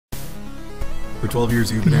For 12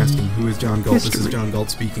 years you've been asking, who is John Galt? This is John Galt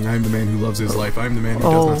speaking. I am the man who loves his life. I am the man who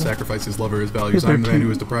does not sacrifice his love or his values. I am the man who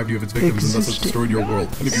has deprived you of its victims and thus has destroyed your world.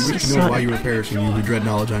 And if you wish to know why you are perishing, you who dread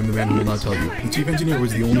knowledge, I am the man who will not tell you. The chief engineer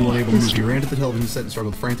was the only one able to move. He ran to the television set and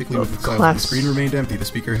struggled frantically with the silence. The screen remained empty. The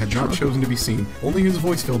speaker had not chosen to be seen. Only his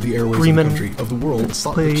voice filled the airways of the country, of the world.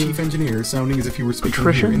 The chief engineer, sounding as if he were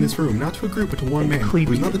speaking here in this room, not to a group but to one man,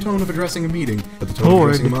 who is not the tone of addressing a meeting, but the tone of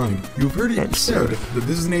addressing a mind. You have heard it said that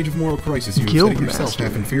this is an age of moral crisis. You have said it yourself,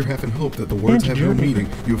 half in fear, half in hope, that the words have no meaning.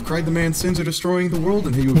 You have cried the man's sins are destroying the world,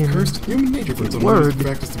 and you have cursed human nature for its unlimited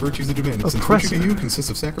practice the virtues it demanded. Since virtue to you consists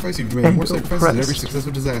of sacrifice, you have demanded more sacrifices than every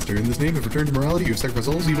successive disaster. In this name of return to morality, you have sacrificed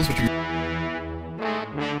all those evils which you...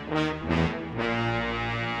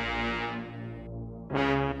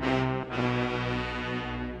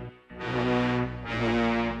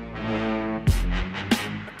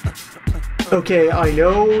 Okay, I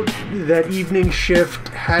know that evening shift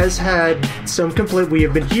has had some complaint. We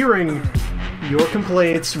have been hearing your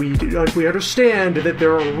complaints. We understand that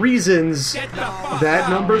there are reasons that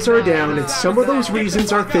numbers are down, and some of those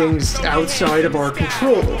reasons are things outside of our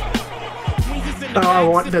control.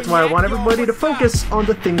 That's why I want everybody to focus on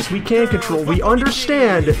the things we can control. We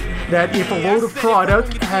understand that if a load of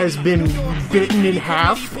product has been bitten in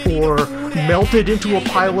half, or melted into a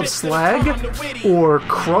pile of slag, or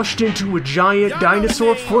crushed into a giant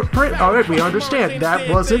dinosaur footprint, alright, we understand. That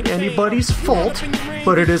wasn't anybody's fault,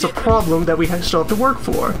 but it is a problem that we still have to work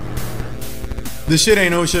for. This shit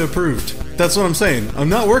ain't OSHA approved. That's what I'm saying. I'm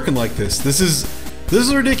not working like this. This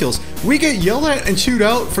is ridiculous. We get yelled at and chewed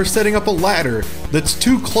out for setting up a ladder that's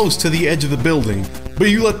too close to the edge of the building. But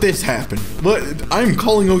you let this happen. But I'm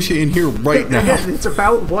calling OSHA in here right now. It's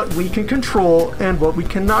about what we can control and what we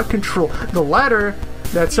cannot control. The ladder,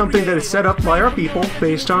 that's something that is set up by our people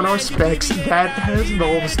based on our specs. That has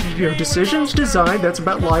involves decisions, design. That's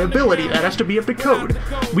about liability. That has to be up to code.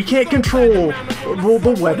 We can't control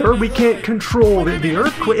the weather. We can't control the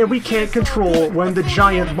earthquake, and we can't control when the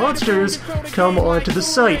giant monsters come onto the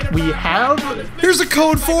site. We have... Here's a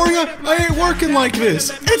code for you. I ain't working like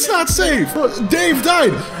this. It's not safe. Dave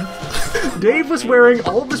died. Dave was wearing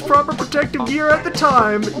all of his proper protective gear at the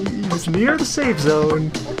time. He was near the safe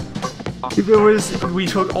zone. We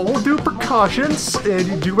took all due precautions,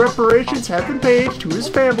 and due reparations have been paid to his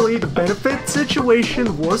family. The benefit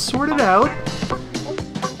situation was sorted out.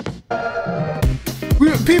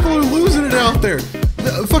 People are losing it out there.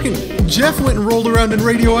 Fucking Jeff went and rolled around in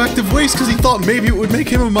radioactive waste because he thought maybe it would make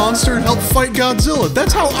him a monster and help fight Godzilla.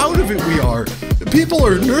 That's how out of it we are. People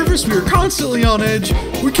are nervous. We are constantly on edge.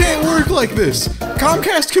 We can't work like this.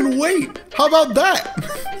 Comcast can wait. How about that?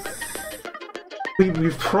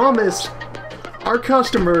 We've promised our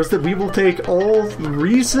customers that we will take all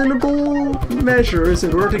reasonable measures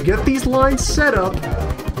in order to get these lines set up.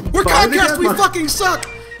 We're Comcast, we fucking suck!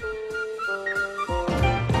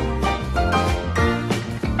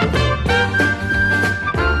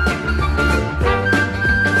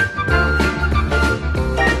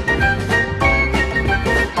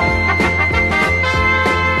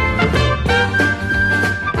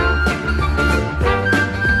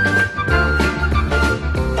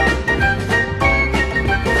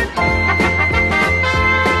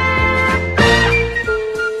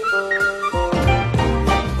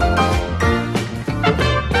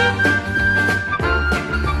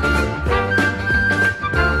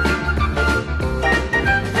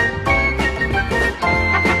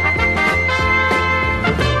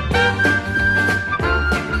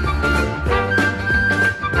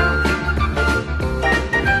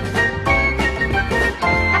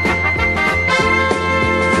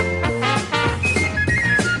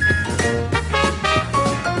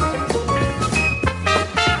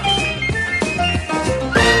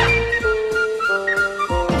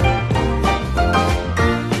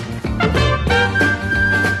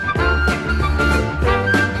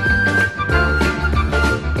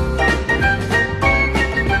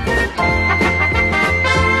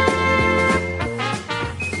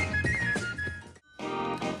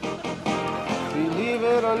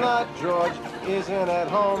 George isn't at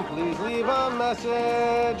home, please leave a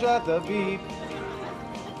message at the beep.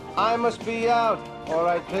 I must be out, or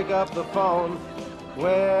I'd pick up the phone.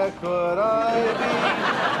 Where could I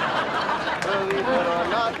be? Believe it or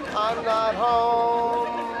not, I'm not home.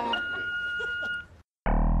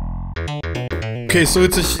 Okay, so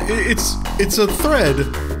it's a thread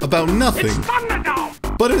about nothing. It's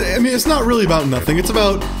Thunderdome! But it's not really about nothing. It's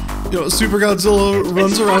about, Super Godzilla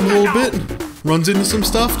runs around a little bit, runs into some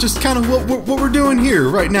stuff, just kind of what we're doing here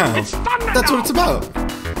right now. That's what it's about.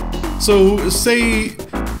 So, say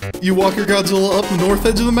you walk your Godzilla up the north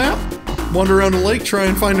edge of the map, wander around a lake, try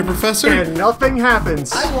and find a professor. And nothing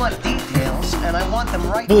happens. I want details, and I want them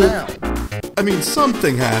right Well, now. I mean,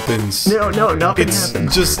 something happens. No, nothing It's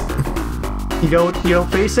happens. just... You don't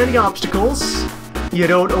face any obstacles. You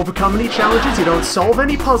don't overcome any challenges. You don't solve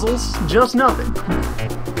any puzzles. Just nothing.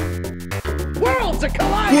 Worlds are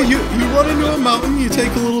colliding! Well, you run into a mountain, you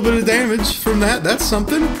take a little bit of damage from that, that's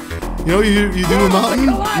something. You know, you do a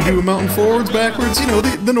mountain forwards, backwards, you know,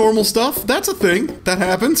 the normal stuff. That's a thing. That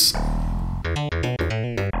happens.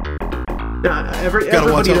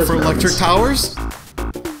 Gotta watch out for electric towers.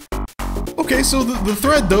 Okay, so the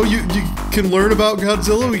thread, though, you can learn about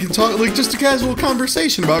Godzilla. We can talk, like, just a casual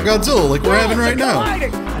conversation about Godzilla, like we're having right now.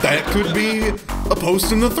 That could be a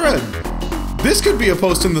post in the thread. This could be a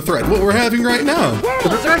post in the thread, what we're having right now.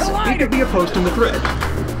 It could be a post in the thread.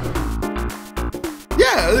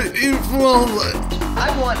 Yeah, well... I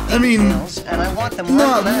want details, and I want them right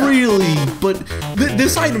Not now. really, but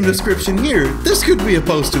this item description here, this could be a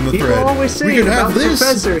post in the thread. People always say We could about have the this.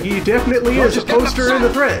 professor. He definitely is a poster in the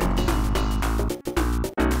thread.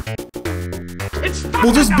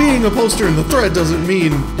 Well, just being a poster in the thread doesn't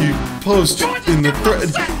mean you post in the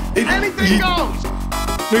thread. Anything goes!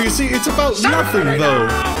 No, you see, it's about nothing, though.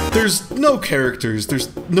 There's no characters, there's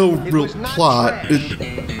no real plot.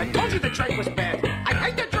 I told you the drink was bad. I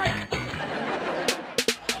hate the drink!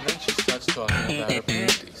 And then she starts talking about her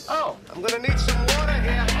panties. Oh, I'm gonna need some water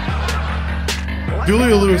here.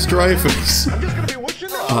 Julia Louis-Dreyfus, I'm just gonna be wishing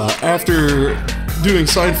that. after doing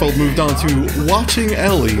Seinfeld, moved on to Watching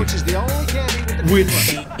Ellie, Which is the only candy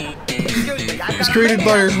which was created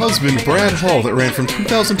by her husband, Brad Hall, that ran from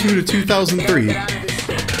 2002 to 2003.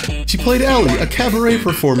 She played Ellie, a cabaret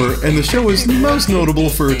performer, and the show is most notable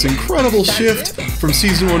for its incredible shift from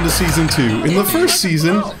season 1 to season 2. In the first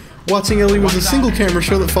season, Watching Ellie was a single-camera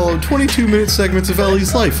show that followed 22-minute segments of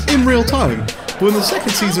Ellie's life in real time. But when the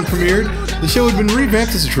second season premiered, the show had been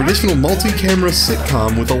revamped as a traditional multi-camera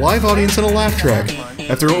sitcom with a live audience and a laugh track.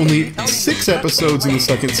 After only 6 episodes in the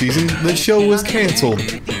second season, the show was cancelled.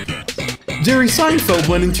 Jerry Seinfeld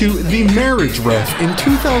went into The Marriage Ref in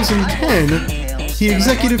 2010. He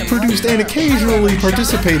executive produced and occasionally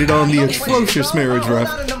participated on The Atrocious Marriage Ref,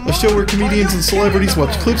 a show where comedians and celebrities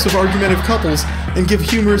watch clips of argumentative couples and give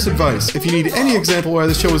humorous advice. If you need any example why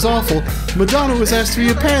the show is awful, Madonna was asked to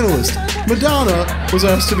be a panelist. Madonna was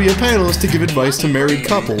asked to be a panelist to give advice to married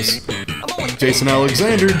couples. Jason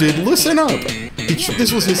Alexander did Listen Up.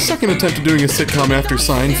 This was his second attempt at doing a sitcom after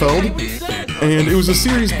Seinfeld, and it was a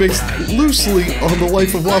series based loosely on the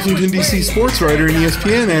life of Washington, D.C. sports writer and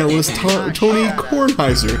ESPN analyst Tony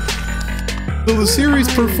Kornheiser. Though the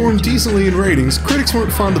series performed decently in ratings, critics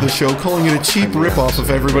weren't fond of the show, calling it a cheap ripoff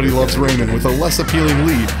of Everybody Loves Raymond with a less appealing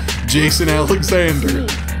lead, Jason Alexander.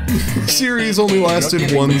 The series only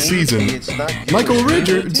lasted 1 season. Michael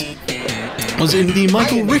Richards was in The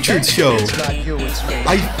Michael Richards Show.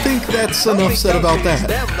 I think that's enough said about that.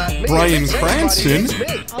 Bryan Cranston,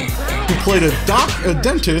 who played a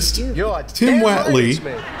dentist, Tim Whatley,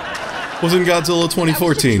 was in Godzilla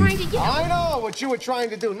 2014. I know what you were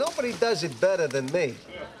trying to do. Nobody does it better than me.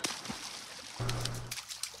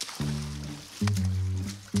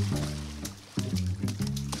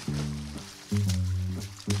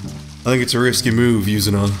 I think it's a risky move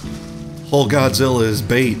using a whole Godzilla as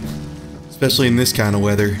bait, especially in this kind of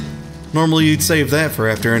weather. Normally you'd save that for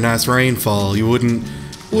after a nice rainfall. You wouldn't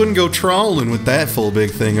go trawling with that full big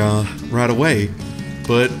thing right away.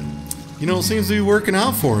 But, you know, it seems to be working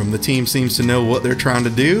out for them. The team seems to know what they're trying to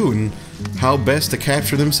do and how best to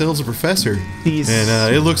capture themselves a professor.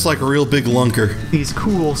 And it looks like a real big lunker. These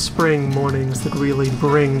cool spring mornings that really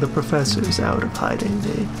bring the professors out of hiding.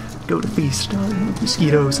 They go to feast on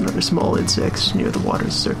mosquitoes and other small insects near the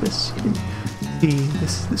water's surface. You can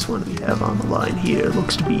see this one we have on the line here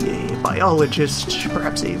looks to be a biologist,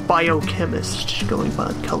 perhaps a biochemist, going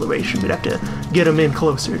by coloration. We'd have to get him in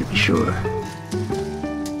closer to be sure.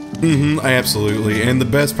 Absolutely. And the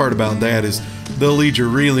best part about that is they'll lead you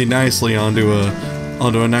really nicely onto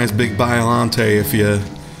a nice big biolante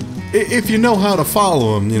if you know how to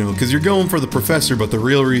follow them, you know, because you're going for the professor, but the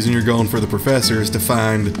real reason you're going for the professor is to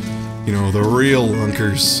find, you know, the real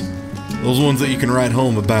lunkers, those ones that you can write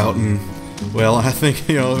home about. And well, I think,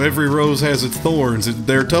 you know, every rose has its thorns.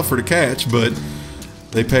 They're tougher to catch, but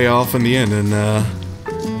they pay off in the end. And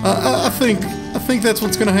I think that's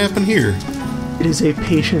what's going to happen here. It is a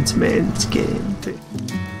patience man's game.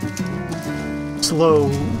 Slow,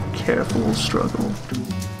 careful struggle.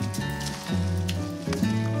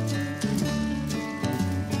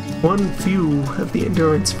 One few have the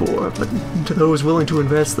endurance for, but to those willing to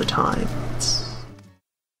invest the time, it's...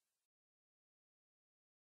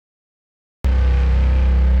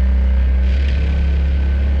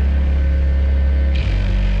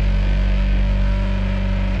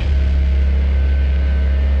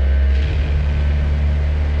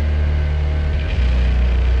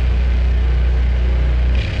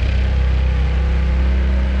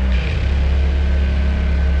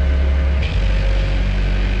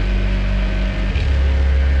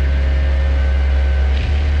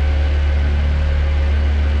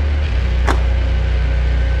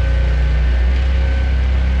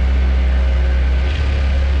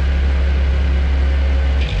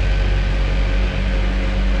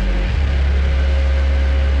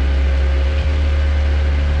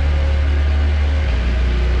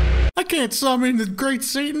 can't summon the great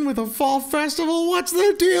Satan with a fall festival. What's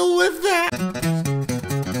the deal with that?